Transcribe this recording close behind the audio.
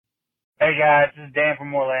Hey guys, this is Dan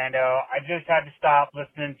from Orlando. I just had to stop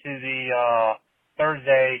listening to the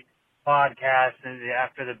Thursday podcast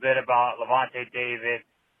after the bit about Lavonte David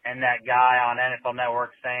and that guy on NFL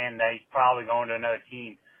Network saying that he's probably going to another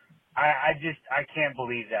team. I can't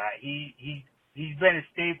believe that. He's been a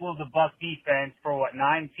staple of the Bucs defense for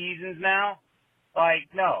 9 seasons now?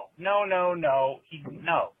 Like, no.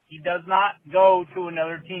 He does not go to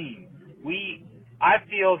another team. I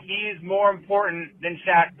feel he is more important than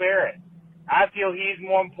Shaq Barrett. I feel he's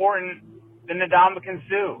more important than Ndamukong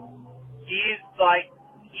Suh. He's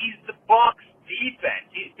the Bucs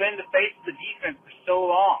defense. He's been the face of the defense for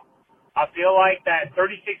so long. I feel like that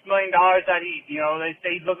 $36 million that they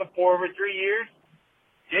say he's looking for over 3 years.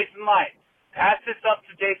 Jason Light, pass this up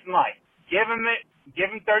to Jason Light. Give him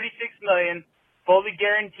 $36 million, fully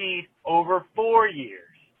guaranteed over 4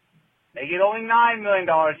 years. They get only $9 million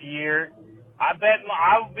a year. I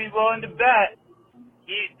would be willing to bet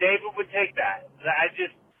David would take that. I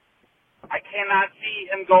cannot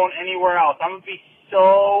see him going anywhere else. I'm going to be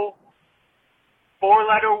so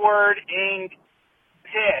 4-letter word ing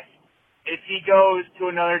pissed if he goes to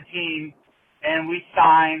another team and we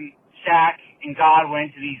sign Shaq and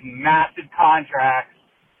Godwin to these massive contracts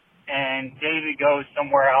and David goes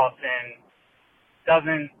somewhere else and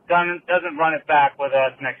doesn't run it back with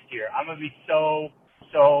us next year. I'm going to be so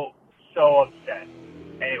upset.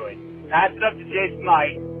 Anyway, pass it up to Jason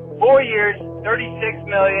Knight. 4 years, $36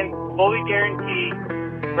 million, fully guaranteed.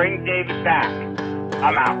 Bring David back.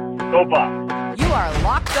 I'm out. Go Bucs. You are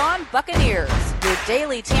Locked On Buccaneers, your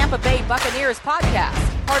daily Tampa Bay Buccaneers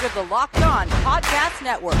podcast, part of the Locked On Podcast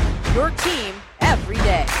Network, your team every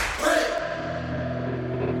day.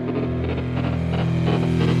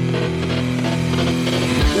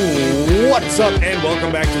 What's up, and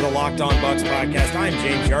welcome back to the Locked On Bucs podcast. I'm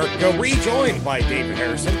James Yarko, rejoined by David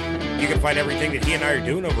Harrison. You can find everything that he and I are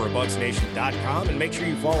doing over at BucsNation.com, and make sure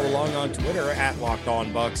you follow along on Twitter at Locked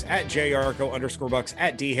On Bucs, at JYarko_Bucs,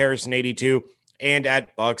 at DHarrison82, and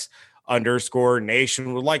at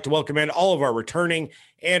Bucs_Nation. Would like to welcome in all of our returning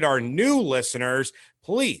and our new listeners.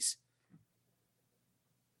 Please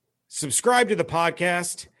subscribe to the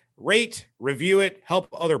podcast. Rate, review it, help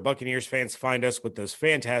other Buccaneers fans find us with those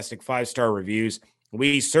fantastic 5-star reviews.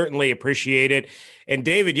 We certainly appreciate it. And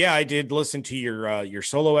David, yeah, I did listen to your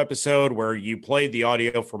solo episode where you played the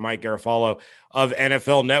audio for Mike Garafolo of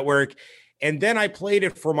NFL Network. And then I played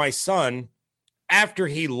it for my son after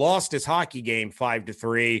he lost his hockey game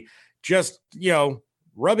 5-3, just,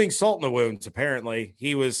 rubbing salt in the wounds. Apparently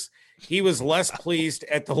he was less pleased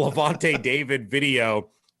at the Lavonte David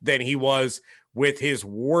video than he was with his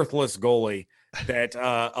worthless goalie that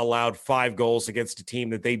allowed 5 goals against a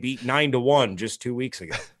team that they beat 9-1 just 2 weeks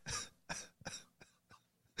ago.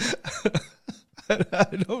 I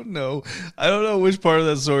don't know which part of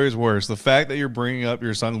that story is worse. The fact that you're bringing up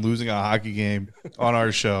your son losing a hockey game on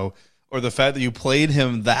our show, or the fact that you played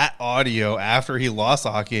him that audio after he lost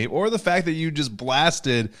the hockey game, or the fact that you just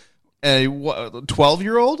blasted a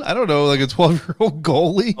 12-year-old? I don't know, like a 12-year-old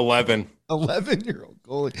goalie? 11-year-old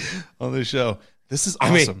goalie on the show. This is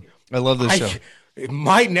awesome. I love this show.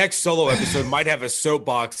 My next solo episode might have a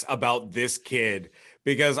soapbox about this kid,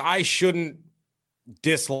 because I shouldn't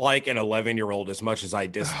dislike an 11-year-old as much as I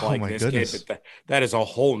dislike this kid. But that is a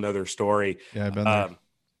whole nother story. Yeah, I've been there.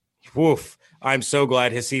 Woof. I'm so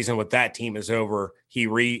glad his season with that team is over. He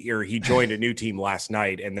joined a new team last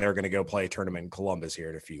night, and they're going to go play a tournament in Columbus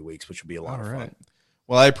here in a few weeks, which will be a lot of fun.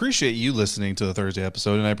 Well, I appreciate you listening to the Thursday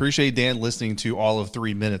episode, and I appreciate Dan listening to all of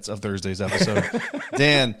 3 minutes of Thursday's episode.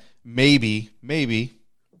 Dan, maybe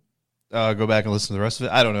go back and listen to the rest of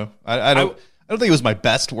it. I don't know. I don't think it was my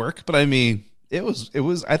best work, but I mean, it was.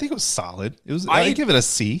 I think it was solid. I'd give it a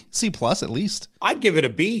C plus at least. I'd give it a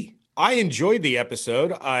B. I enjoyed the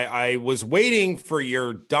episode. I was waiting for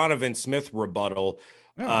your Donovan Smith rebuttal.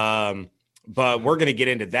 Oh. But we're going to get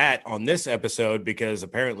into that on this episode because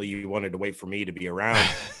apparently you wanted to wait for me to be around.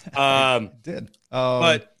 Did.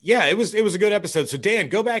 But yeah, it was a good episode. So Dan,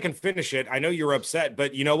 go back and finish it. I know you're upset,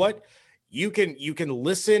 but you know what? You can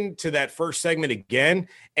listen to that first segment again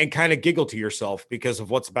and kind of giggle to yourself because of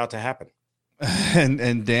what's about to happen.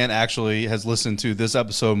 And Dan actually has listened to this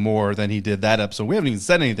episode more than he did that episode. We haven't even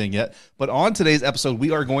said anything yet, but on today's episode,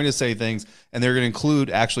 we are going to say things, and they're going to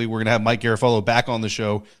include, actually, we're going to have Mike Garafolo back on the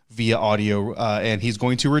show via audio, and he's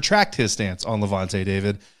going to retract his stance on Lavonte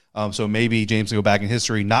David. So maybe James can go back in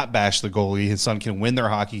history, not bash the goalie. His son can win their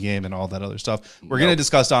hockey game and all that other stuff. We're going to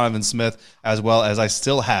discuss Donovan Smith, as well as I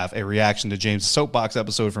still have a reaction to James' soapbox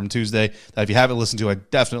episode from Tuesday that if you haven't listened to, I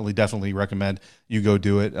definitely recommend you go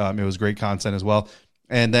do it. It was great content as well.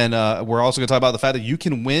 And then we're also going to talk about the fact that you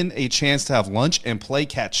can win a chance to have lunch and play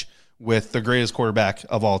catch with the greatest quarterback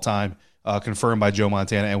of all time, confirmed by Joe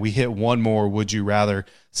Montana. And we hit one more Would You Rather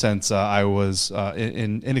since I was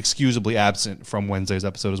inexcusably absent from Wednesday's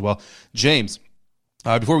episode as well. James,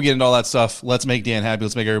 before we get into all that stuff, let's make Dan happy.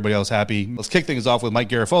 Let's make everybody else happy. Let's kick things off with Mike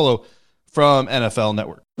Garafolo from NFL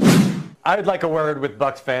Network. I'd like a word with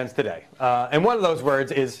Bucs fans today. And one of those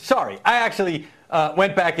words is sorry. I actually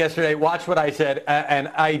went back yesterday, watched what I said, and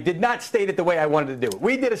I did not state it the way I wanted to do it.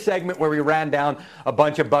 We did a segment where we ran down a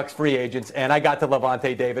bunch of Bucs free agents, and I got to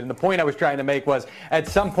Lavonte David. And the point I was trying to make was, at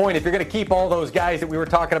some point, if you're going to keep all those guys that we were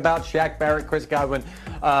talking about, Shaq Barrett, Chris Godwin,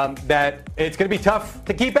 that it's going to be tough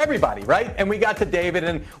to keep everybody, right? And we got to David,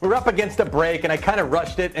 and we were up against a break, and I kind of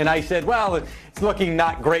rushed it, and I said, well, it's looking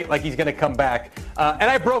not great, like he's going to come back. And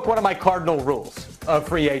I broke one of my cardinal rules of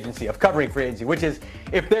free agency, of covering free agency, which is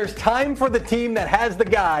if there's time for the team that has the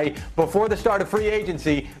guy before the start of free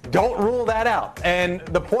agency, don't rule that out. And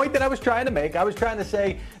the point that I was trying to make, I was trying to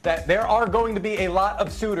say that there are going to be a lot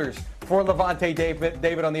of suitors for Lavonte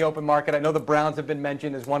David on the open market. I know the Browns have been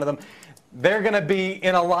mentioned as one of them. They're going to be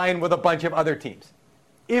in a line with a bunch of other teams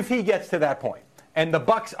if he gets to that point. And the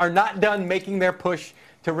Bucs are not done making their push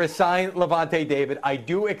to resign Lavonte David. I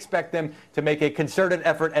do expect them to make a concerted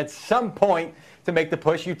effort at some point to make the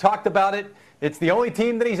push. You talked about it. It's the only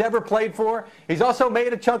team that he's ever played for. He's also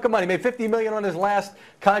made a chunk of money, made $50 million on his last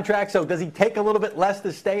contract. So does he take a little bit less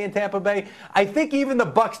to stay in Tampa Bay? I think even the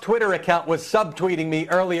Bucs Twitter account was subtweeting me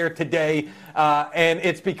earlier today, and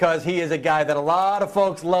it's because he is a guy that a lot of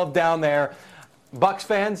folks love down there. Bucs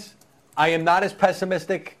fans, I am not as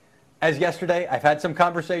pessimistic as yesterday. I've had some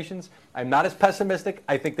conversations. I'm not as pessimistic.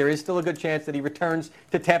 I think there is still a good chance that he returns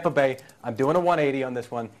to Tampa Bay. I'm doing a 180 on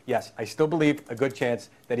this one. Yes, I still believe a good chance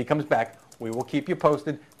that he comes back. We will keep you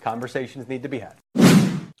posted. Conversations need to be had.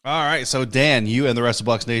 All right, so Dan, you and the rest of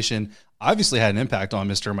Bucs Nation obviously had an impact on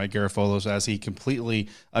Mr. Mike Garafolo as he completely,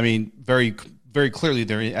 very, very clearly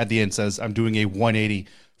there at the end says, I'm doing a 180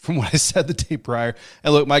 from what I said the day prior.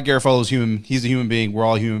 And look, Mike Garafolo is human. He's a human being. We're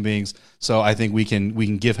all human beings. So I think we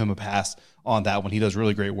can give him a pass on that one. He does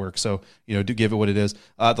really great work. So, do give it what it is.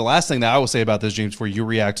 The last thing that I will say about this, James, before you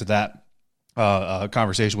react to that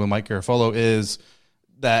conversation with Mike Garafolo is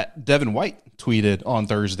that Devin White tweeted on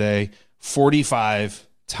Thursday, 45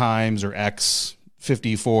 times or X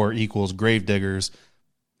 54 equals Gravediggers.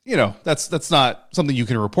 That's not something you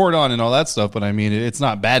can report on and all that stuff, but it's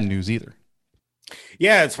not bad news either.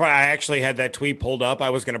 Yeah, it's why I actually had that tweet pulled up. I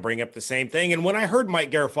was going to bring up the same thing. And when I heard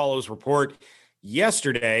Mike Garafolo's report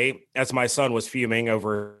yesterday, as my son was fuming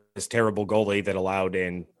over his terrible goalie that allowed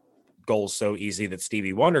in goals so easy that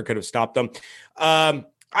Stevie Wonder could have stopped them,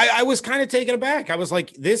 I was kind of taken aback. I was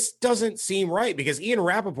like, this doesn't seem right, because Ian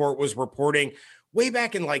Rappaport was reporting way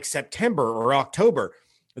back in like September or October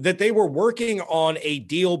that they were working on a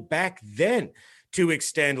deal back then to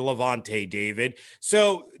extend Lavonte David.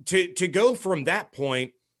 So to go from that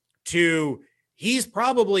point to he's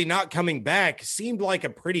probably not coming back seemed like a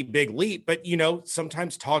pretty big leap, but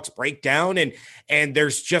sometimes talks break down and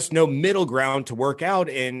there's just no middle ground to work out,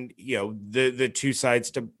 and the two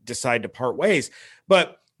sides to decide to part ways.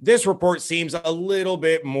 But this report seems a little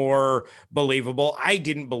bit more believable. I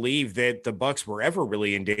didn't believe that the Bucs were ever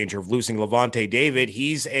really in danger of losing Lavonte David.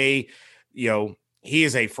 He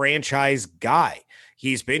is a franchise guy.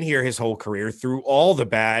 He's been here his whole career through all the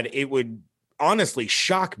bad. It would honestly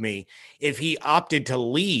shock me if he opted to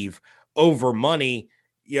leave over money.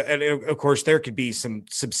 Yeah, and of course there could be some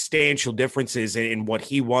substantial differences in what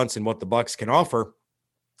he wants and what the Bucs can offer.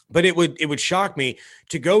 But it would shock me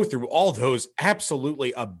to go through all those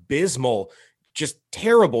absolutely abysmal, just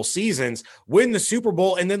terrible seasons, win the Super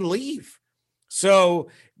Bowl, and then leave. So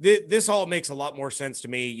this all makes a lot more sense to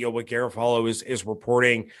me, what Garafolo is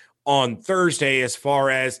reporting on Thursday, as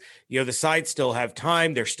far as, the sides still have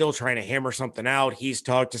time. They're still trying to hammer something out. He's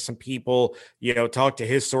talked to some people, talked to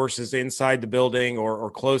his sources inside the building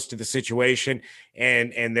or close to the situation.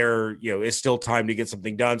 And there, is still time to get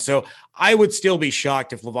something done. So I would still be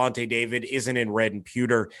shocked if Lavonte David isn't in red and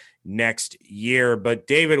pewter next year. But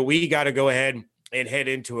David, we got to go ahead and head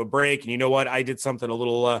into a break. And you know what? I did something a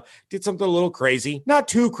little crazy, not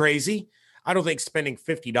too crazy. I don't think spending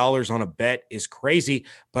 $50 on a bet is crazy,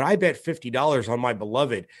 but I bet $50 on my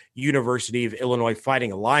beloved University of Illinois Fighting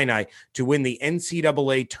Illini to win the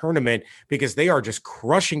NCAA tournament, because they are just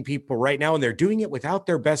crushing people right now, and they're doing it without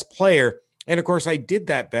their best player. And of course, I did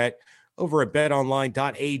that bet over at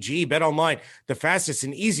betonline.ag. BetOnline, the fastest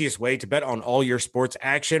and easiest way to bet on all your sports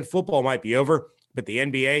action. Football might be over, but the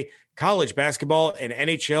NBA, college basketball, and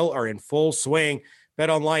NHL are in full swing.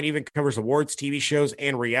 BetOnline even covers awards, TV shows,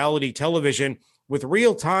 and reality television with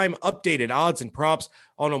real-time updated odds and props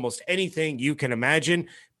on almost anything you can imagine.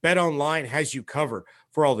 BetOnline has you covered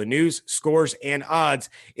for all the news, scores, and odds.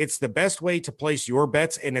 It's the best way to place your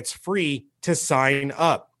bets, and it's free to sign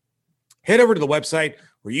up. Head over to the website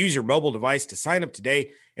or use your mobile device to sign up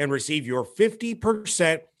today and receive your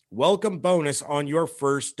 50% welcome bonus on your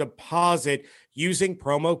first deposit using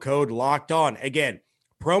promo code Locked On. Again,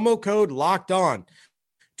 promo code Locked On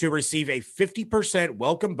to receive a 50%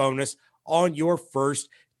 welcome bonus on your first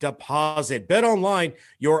deposit. BetOnline,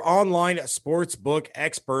 your online sportsbook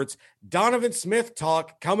experts. Donovan Smith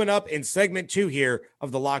talk coming up in segment 2 here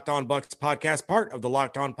of the Locked On Bucs podcast, part of the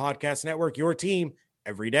Locked On Podcast Network, your team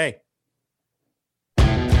every day.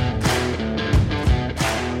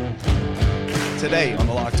 Today on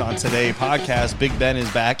the Locked On Today podcast, Big Ben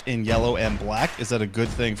is back in yellow and black. Is that a good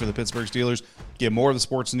thing for the Pittsburgh Steelers? Get more of the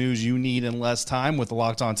sports news you need in less time with the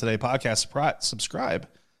Locked On Today podcast. Subscribe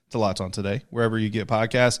to Locked On Today, wherever you get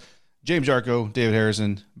podcasts. James Yarko, David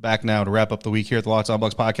Harrison, back now to wrap up the week here at the Locked On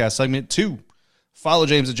Bucs podcast, segment 2. Follow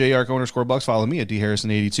James at JYarko_Bucs. Follow me at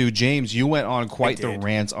DHarrison82. James, you went on quite the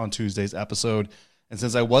rant on Tuesday's episode, and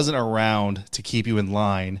since I wasn't around to keep you in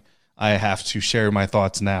line, I have to share my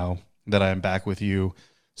thoughts now that I am back with you.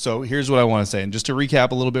 So here's what I want to say. And just to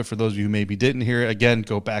recap a little bit for those of you who maybe didn't hear it, again,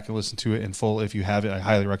 go back and listen to it in full if you have it. I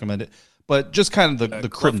highly recommend it. But just kind of the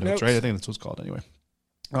crib notes, right? I think that's what it's called anyway.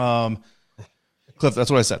 Cliff, that's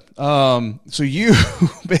what I said. So you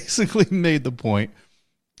basically made the point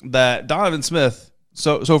that Donovan Smith,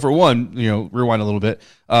 so for one, rewind a little bit,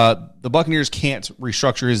 the Buccaneers can't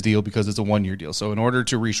restructure his deal because it's a 1-year deal. So in order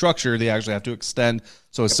to restructure, they actually have to extend.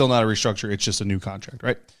 So it's still not a restructure. It's just a new contract,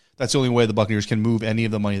 right? That's the only way the Buccaneers can move any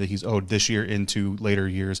of the money that he's owed this year into later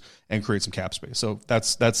years and create some cap space. So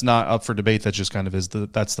that's not up for debate. That just kind of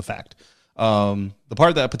that's the fact. The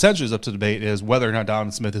part that potentially is up to debate is whether or not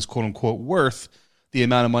Donovan Smith is quote unquote worth the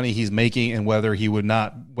amount of money he's making and whether he would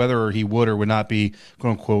or would not be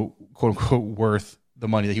quote unquote worth the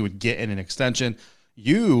money that he would get in an extension.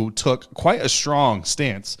 You took quite a strong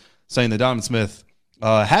stance saying that Donovan Smith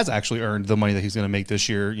has actually earned the money that he's going to make this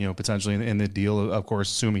year, potentially in the deal, of course,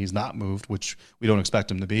 assuming he's not moved, which we don't expect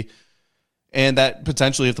him to be. And that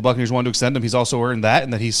potentially, if the Buccaneers want to extend him, he's also earned that,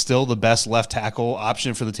 and that he's still the best left tackle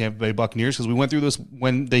option for the Tampa Bay Buccaneers, because we went through this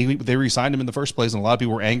when they re-signed him in the first place, and a lot of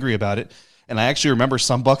people were angry about it. And I actually remember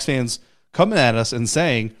some Bucs fans coming at us and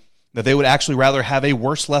saying that they would actually rather have a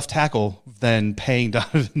worse left tackle than paying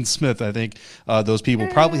Donovan Smith. I think those people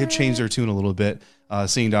probably have changed their tune a little bit,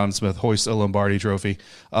 seeing Donovan Smith hoist a Lombardi trophy.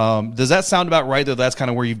 Does that sound about right, though? That's kind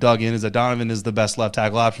of where you've dug in, is that Donovan is the best left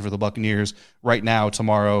tackle option for the Buccaneers right now,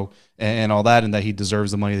 tomorrow, and all that, and that he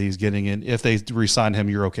deserves the money that he's getting. And if they re-sign him,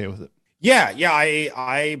 you're okay with it? Yeah,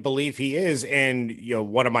 I believe he is. And,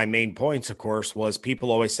 one of my main points, of course, was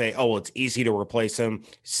people always say, oh, well, it's easy to replace him,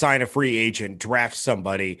 sign a free agent, draft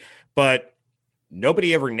somebody. But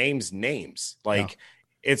nobody ever names names.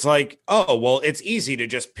 It's like, oh, well, it's easy to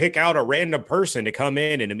just pick out a random person to come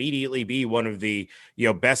in and immediately be one of the,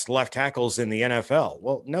 best left tackles in the NFL.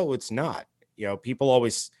 Well, no, it's not. People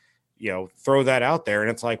always, throw that out there. And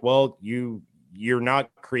it's like, well, you're not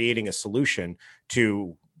creating a solution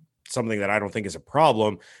to something that I don't think is a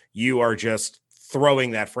problem. You are just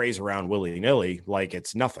throwing that phrase around willy-nilly like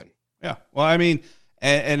it's nothing. Yeah. Well, I mean,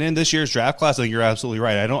 and in this year's draft class, I think you're absolutely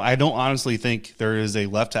right. I don't honestly think there is a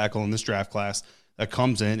left tackle in this draft class that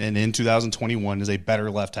comes in and in 2021 is a better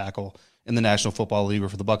left tackle in the National Football League or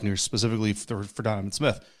for the Buccaneers, specifically for Donovan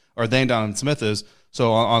Smith, or than Donovan Smith is.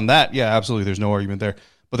 So on that, yeah, absolutely, there's no argument there.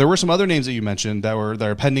 But there were some other names that you mentioned that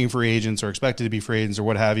are pending free agents or expected to be free agents or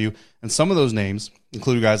what have you. And some of those names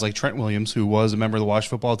include guys like Trent Williams, who was a member of the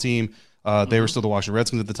Washington football team. They were still the Washington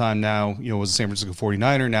Redskins at the time. Now, was a San Francisco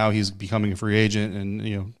 49er. Now he's becoming a free agent, and,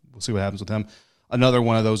 we'll see what happens with him. Another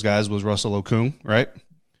one of those guys was Russell Okung, right?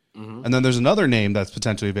 Mm-hmm. And then there's another name that's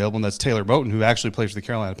potentially available, and that's Taylor Moton, who actually plays for the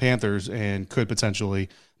Carolina Panthers and could potentially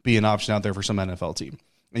be an option out there for some NFL team.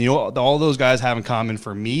 And all those guys have in common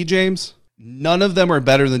for me, James, none of them are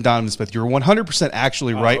better than Donovan Smith. You're 100%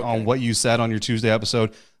 actually right on what you said on your Tuesday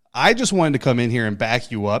episode. I just wanted to come in here and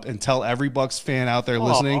back you up and tell every Bucs fan out there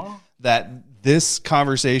listening that this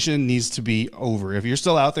conversation needs to be over. If you're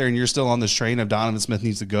still out there and you're still on this train of Donovan Smith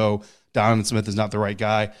needs to go, Donovan Smith is not the right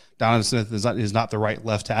guy, Donovan Smith is not the right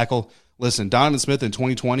left tackle. Listen, Donovan Smith in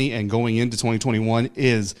 2020 and going into 2021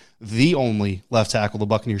 is the only left tackle the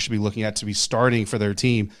Buccaneers should be looking at to be starting for their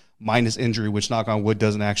team, minus injury, which, knock on wood,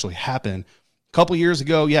 doesn't actually happen. A couple years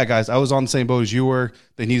ago, yeah, guys, I was on the same boat as you were.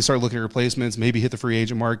 They need to start looking at replacements, maybe hit the free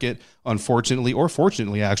agent market. Unfortunately, or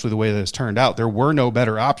fortunately, actually, the way that it's turned out, there were no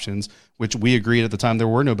better options, which we agreed at the time there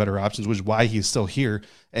were no better options, which is why he's still here.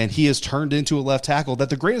 And he has turned into a left tackle that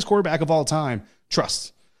the greatest quarterback of all time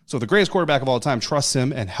trusts. So if the greatest quarterback of all time trusts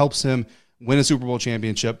him and helps him win a Super Bowl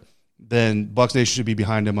championship, then Bucs Nation should be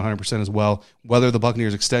behind him 100% as well. Whether the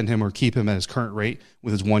Buccaneers extend him or keep him at his current rate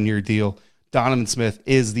with his 1-year deal, Donovan Smith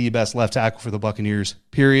is the best left tackle for the Buccaneers,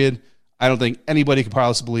 period. I don't think anybody could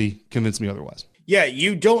possibly convince me otherwise. Yeah,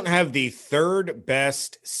 you don't have the third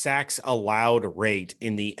best sacks allowed rate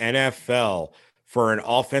in the NFL for an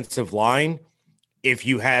offensive line if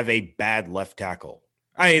you have a bad left tackle.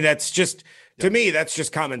 I mean, that's just, to me, that's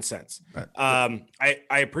just common sense. I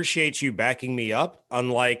appreciate you backing me up,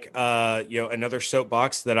 unlike another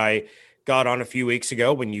soapbox that I got on a few weeks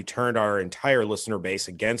ago when you turned our entire listener base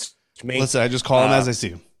against me. Listen, I just call them as I see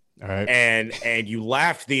them. All right. And you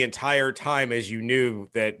laughed the entire time as you knew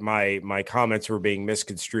that my comments were being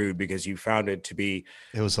misconstrued because you found it to be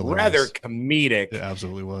rather comedic. It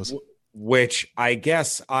absolutely was. Which I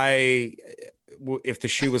guess if the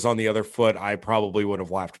shoe was on the other foot, I probably would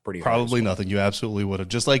have laughed pretty hard. Probably nothing. You absolutely would have.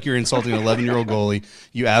 Just like you're insulting an 11-year-old goalie,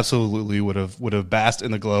 you absolutely would have basked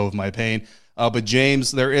in the glow of my pain. But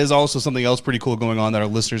James, there is also something else pretty cool going on that our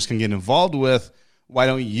listeners can get involved with. Why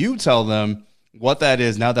don't you tell them what that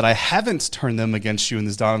is now that I haven't turned them against you in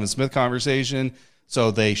this Donovan Smith conversation? So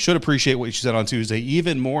they should appreciate what you said on Tuesday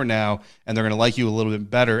even more now, and they're going to like you a little bit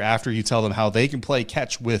better after you tell them how they can play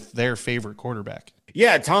catch with their favorite quarterback.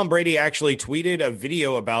 Yeah, Tom Brady actually tweeted a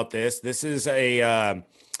video about this. This is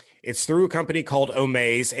it's through a company called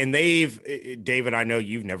Omaze, and David, I know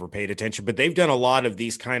you've never paid attention, but they've done a lot of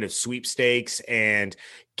these kind of sweepstakes and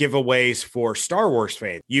giveaways for Star Wars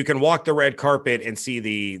fans. You can walk the red carpet and see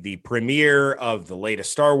the premiere of the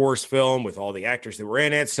latest Star Wars film with all the actors that were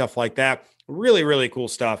in it, stuff like that. Really, really cool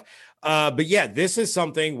stuff. But yeah, this is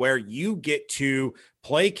something where you get to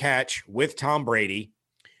play catch with Tom Brady.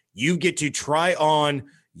 You get to try on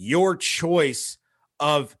your choice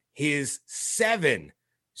of his 7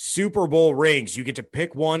 Super Bowl rings. You get to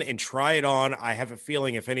pick one and try it on. I have a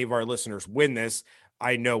feeling if any of our listeners win this,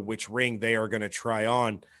 I know which ring they are going to try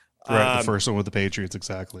on. Right, the first one with the Patriots,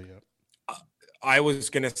 exactly. Yeah. I was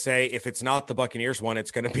going to say if it's not the Buccaneers one,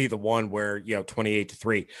 it's going to be the one where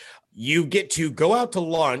 28-3. You get to go out to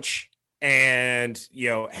lunch and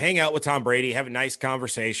hang out with Tom Brady, have a nice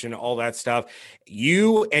conversation, all that stuff.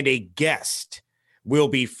 You and a guest will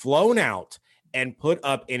be flown out and put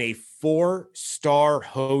up in a 4-star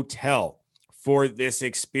hotel for this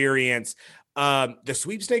experience. The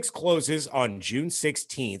sweepstakes closes on June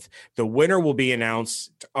 16th. The winner will be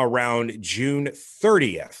announced around June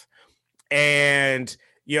 30th. And,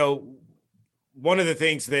 one of the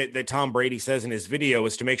things that Tom Brady says in his video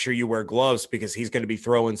is to make sure you wear gloves because he's going to be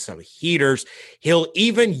throwing some heaters. He'll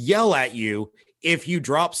even yell at you if you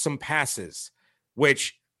drop some passes,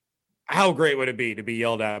 which how great would it be to be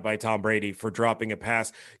yelled at by Tom Brady for dropping a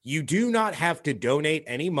pass? You do not have to donate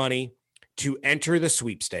any money to enter the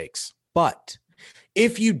sweepstakes. But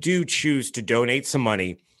if you do choose to donate some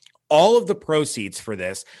money, all of the proceeds for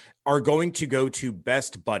this are going to go to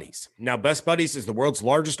Best Buddies. Now, Best Buddies is the world's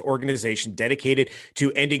largest organization dedicated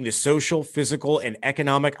to ending the social, physical, and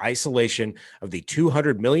economic isolation of the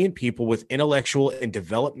 200 million people with intellectual and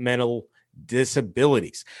developmental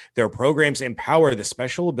disabilities. Their programs empower the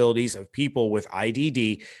special abilities of people with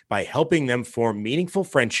IDD by helping them form meaningful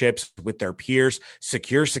friendships with their peers,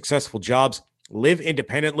 secure successful jobs, live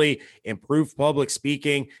independently, improve public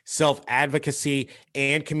speaking, self-advocacy,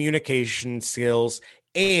 and communication skills,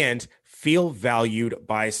 and feel valued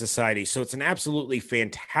by society. So it's an absolutely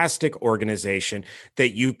fantastic organization that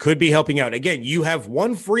you could be helping out. Again, you have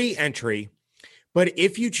one free entry, but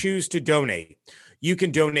if you choose to donate, you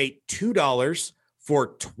can donate $2 for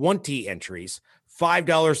 20 entries.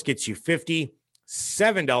 $5 gets you 50,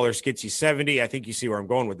 $7 gets you 70. I think you see where I'm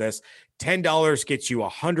going with this. $10 gets you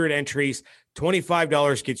 100 entries.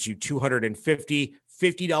 $25 gets you 250.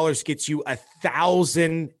 $50 gets you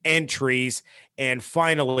 1,000 entries. And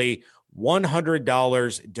finally,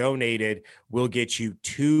 $100 donated will get you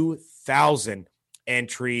 2,000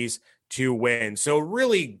 entries to win. So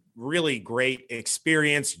really, really great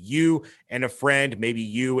experience. You and a friend, maybe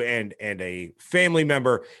you and a family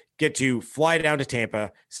member get to fly down to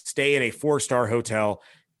Tampa, stay in a 4-star hotel,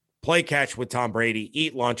 play catch with Tom Brady,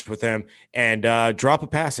 eat lunch with him, and drop a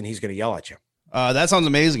pass, and he's going to yell at you. That sounds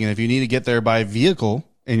amazing. And if you need to get there by vehicle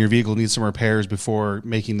and your vehicle needs some repairs before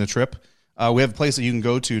making the trip, we have a place that you can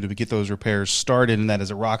go to get those repairs started, and that is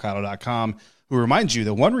at rockauto.com, who reminds you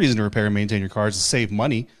that one reason to repair and maintain your car is to save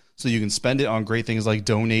money, so you can spend it on great things like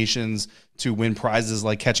donations, to win prizes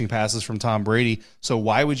like catching passes from Tom Brady. So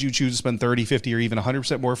why would you choose to spend 30, 50, or even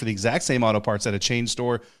 100% more for the exact same auto parts at a chain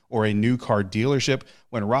store or a new car dealership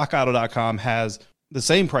when rockauto.com has the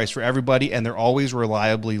same price for everybody, and they're always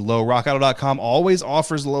reliably low. RockAuto.com always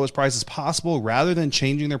offers the lowest prices possible rather than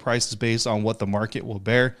changing their prices based on what the market will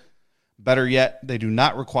bear. Better yet, they do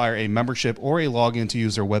not require a membership or a login to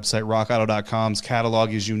use their website. RockAuto.com's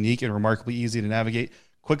catalog is unique and remarkably easy to navigate.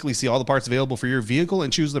 Quickly see all the parts available for your vehicle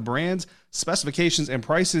and choose the brands, specifications, and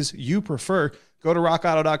prices you prefer. Go to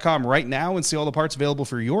RockAuto.com right now and see all the parts available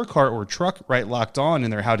for your car or truck. Right Locked On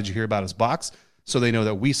in their How Did You Hear About Us box so they know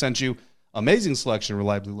that we sent you. Amazing selection,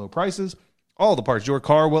 reliably low prices, all the parts your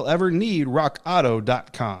car will ever need.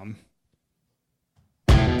 RockAuto.com.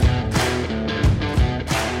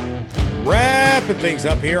 Wrapping things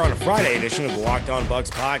up here on a Friday edition of the Locked On Bucs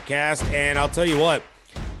podcast. And I'll tell you what,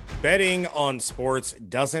 betting on sports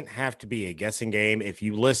doesn't have to be a guessing game if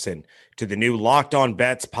you listen to the new Locked On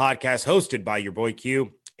Bets podcast hosted by your boy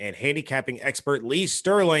Q and handicapping expert Lee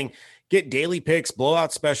Sterling. Get daily picks,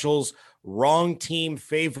 blowout specials, wrong team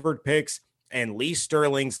favored picks, and Lee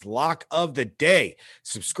Sterling's lock of the day.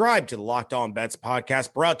 Subscribe to the Locked On Bets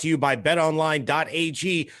podcast, brought to you by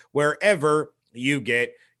betonline.ag, wherever you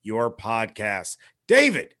get your podcasts.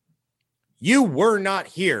 David, you were not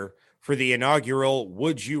here for the inaugural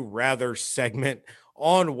Would You Rather segment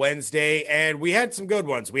on Wednesday, and we had some good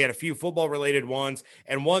ones. We had a few football-related ones,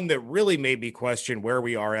 and one that really made me question where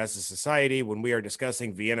we are as a society when we are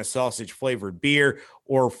discussing Vienna sausage-flavored beer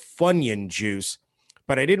or Funyun juice.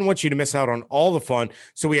 But I didn't want you to miss out on all the fun,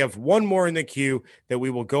 so we have one more in the queue that we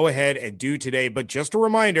will go ahead and do today. But just a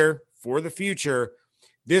reminder for the future,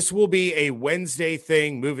 this will be a Wednesday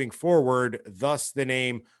thing moving forward, thus the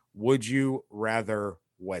name Would You Rather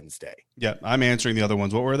Wednesday. Yeah, I'm answering the other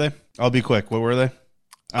ones. What were they? I'll be quick. What were they?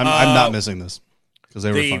 I'm not missing this because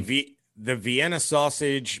they were fun. The Vienna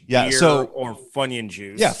sausage beer or Funyun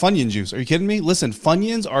juice. Yeah, Funyun juice. Are you kidding me? Listen,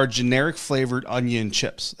 Funyuns are generic flavored onion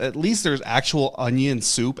chips. At least there's actual onion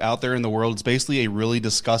soup out there in the world. It's basically a really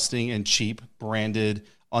disgusting and cheap branded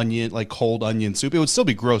onion, like cold onion soup. It would still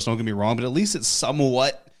be gross, don't get me wrong, but at least it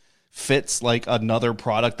somewhat fits like another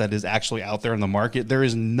product that is actually out there in the market. There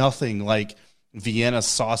is nothing like Vienna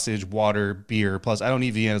sausage water beer. Plus, I don't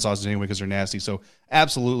eat Vienna sausage anyway because they're nasty. So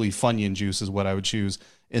absolutely Funyun juice is what I would choose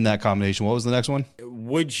in that combination. What was the next one?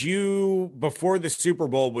 Would you, before the Super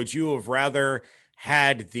Bowl, would you have rather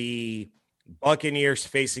had the Buccaneers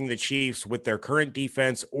facing the Chiefs with their current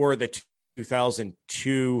defense or the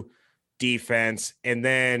 2002 defense? And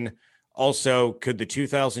then also, could the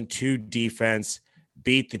 2002 defense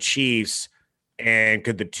beat the Chiefs, and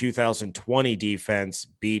could the 2020 defense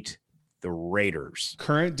beat the Raiders?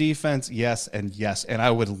 Current defense, yes and yes. And I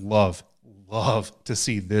would love to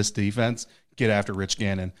see this defense get after Rich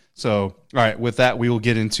Gannon. So, all right, with that, we will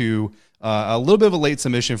get into a little bit of a late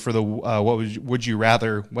submission for the what would you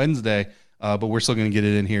rather Wednesday, but we're still going to get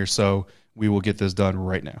it in here, so we will get this done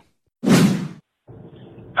right now.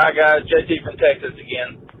 Hi, guys. JT from Texas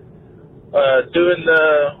again. Doing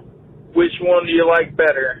the which one do you like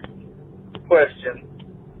better question.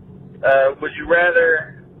 Would you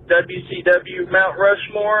rather WCW Mount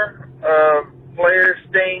Rushmore, Flair,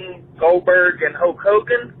 Sting, Goldberg, and Hulk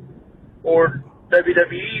Hogan, or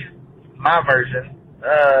WWE's, my version,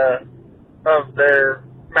 of their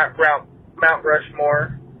Mount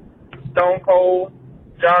Rushmore, Stone Cold,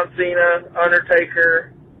 John Cena,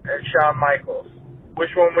 Undertaker, and Shawn Michaels? Which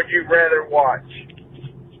one would you rather watch?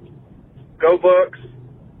 Go Bucks.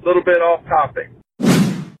 A little bit off topic.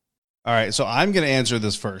 All right, so I'm going to answer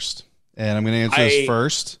this first, and I'm going to answer this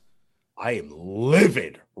first. I am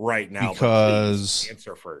livid right now because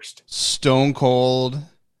answer first. Stone Cold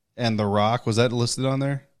and The Rock, was that listed on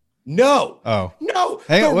there? No. Oh no.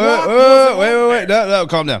 Hang on, wait. No,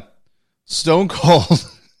 calm down. Stone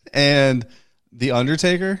Cold and The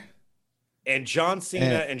Undertaker. And John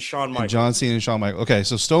Cena and Shawn Michaels. John Cena and Shawn Michaels. Okay,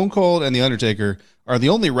 so Stone Cold and The Undertaker are the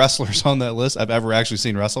only wrestlers on that list I've ever actually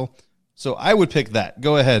seen wrestle. So I would pick that.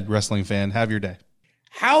 Go ahead, wrestling fan. Have your day.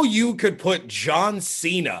 How you could put John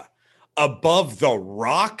Cena above The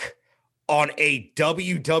Rock on a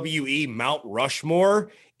WWE Mount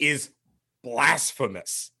Rushmore is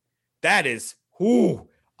blasphemous. That is,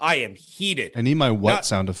 I am heated. I need my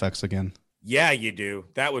sound effects again. Yeah, you do.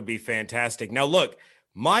 That would be fantastic. Now, look,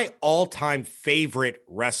 my all-time favorite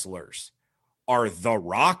wrestlers are The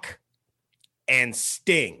Rock and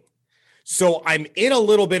Sting. So I'm in a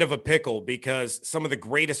little bit of a pickle because some of the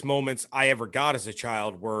greatest moments I ever got as a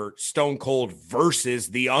child were Stone Cold versus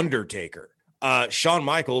The Undertaker. Shawn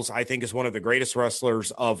Michaels, I think, is one of the greatest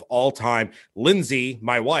wrestlers of all time. Lindsay,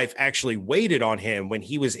 my wife, actually waited on him when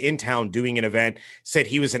he was in town doing an event, said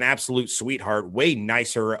he was an absolute sweetheart, way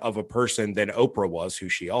nicer of a person than Oprah was, who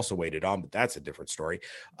she also waited on, but that's a different story.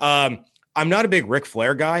 I'm not a big Ric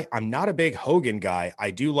Flair guy. I'm not a big Hogan guy.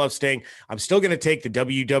 I do love Sting. I'm still going to take the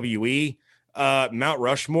WWE Mount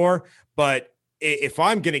Rushmore, but if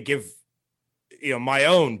I'm going to give my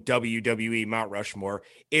own WWE Mount Rushmore,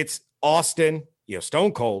 it's Austin,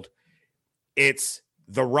 Stone Cold, it's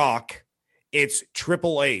The Rock, it's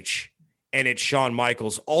Triple H, and it's Shawn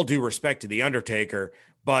Michaels. All due respect to The Undertaker,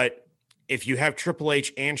 but if you have Triple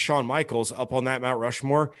H and Shawn Michaels up on that Mount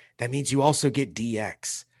Rushmore, that means you also get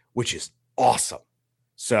DX, which is awesome.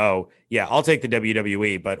 So yeah, I'll take the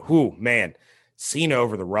WWE, but man, Cena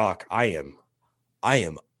over The Rock, I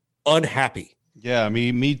am unhappy. Yeah,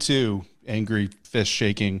 me too. Angry fist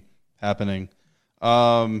shaking happening.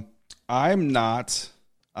 I'm not.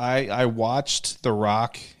 I watched The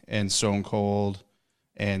Rock and Stone Cold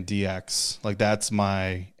and DX. Like, that's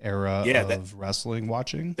my era of wrestling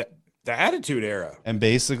watching. The Attitude Era. And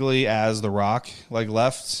basically, as The Rock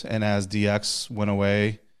left and as DX went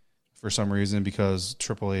away for some reason because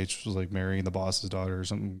Triple H was marrying the boss's daughter or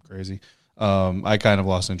something crazy, I kind of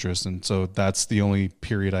lost interest. And so that's the only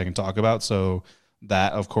period I can talk about. So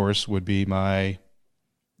that, of course, would be my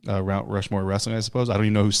Mount Rushmore wrestling, I suppose. I don't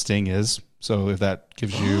even know who Sting is. So if that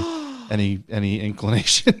gives you any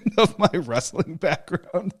inclination of my wrestling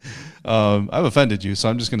background, I've offended you. So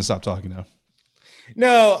I'm just going to stop talking now.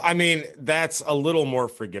 No, I mean, that's a little more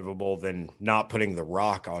forgivable than not putting The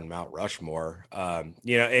Rock on Mount Rushmore. And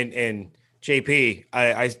JP,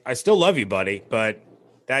 I still love you, buddy, but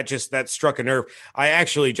that struck a nerve. I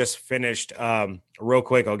actually just finished real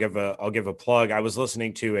quick. I'll give a plug. I was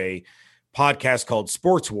listening to a podcast called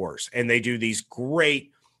Sports Wars, and they do these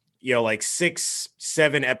great,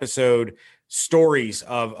 6-7 episode stories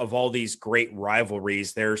of all these great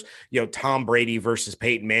rivalries. There's, Tom Brady versus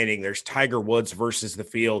Peyton Manning. There's Tiger Woods versus the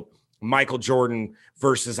field, Michael Jordan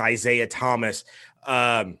versus Isaiah Thomas.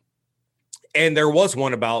 And there was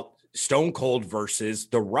one about Stone Cold versus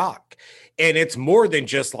The Rock. And it's more than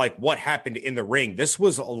just what happened in the ring. This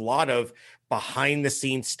was a lot of behind the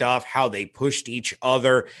scenes stuff, how they pushed each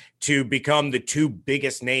other to become the two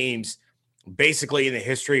biggest names basically in the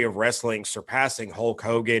history of wrestling, surpassing Hulk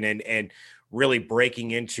Hogan and really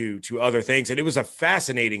breaking into other things. And it was a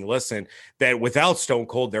fascinating listen that without Stone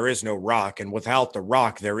Cold, there is no Rock. And without The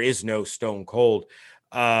Rock, there is no Stone Cold.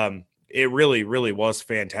 It really, really was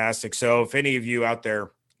fantastic. So if any of you out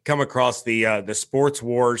there come across the Sports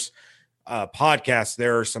Wars podcast,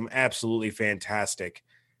 there are some absolutely fantastic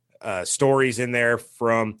stories in there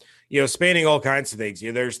from, spanning all kinds of things.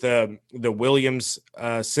 There's the Williams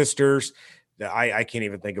sisters. I can't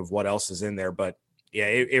even think of what else is in there, but yeah,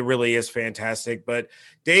 it really is fantastic. But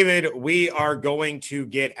David, we are going to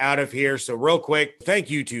get out of here. So real quick, thank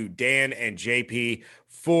you to Dan and JP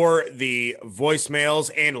for the voicemails,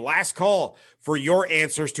 and last call for your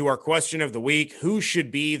answers to our question of the week. Who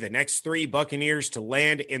should be the next 3 Buccaneers to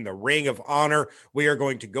land in the Ring of Honor? We are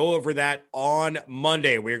going to go over that on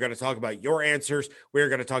Monday. We are going to talk about your answers. We are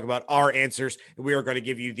going to talk about our answers. And we are going to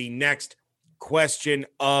give you the next question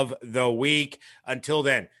of the week. Until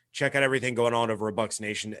then, check out everything going on over at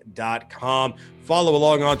BucsNation.com. Follow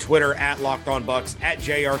along on Twitter at LockedOnBucs, at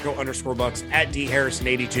JArco_Bucs, at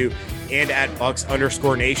DHarrison82, and at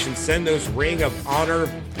Bucs_Nation. Send those Ring of Honor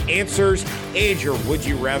answers and your Would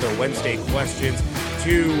You Rather Wednesday questions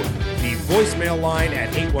to the voicemail line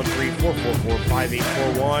at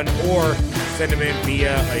 813-444-5841, or send them in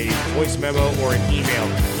via a voice memo or an email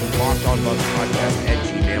to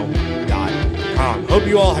LockedOnBucsPodcast@gmail.com. Hope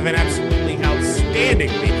you all have an absolutely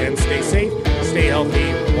outstanding weekend. Stay safe, stay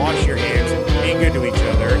healthy, wash your hands, be good to each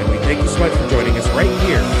other, and we thank you so much for joining us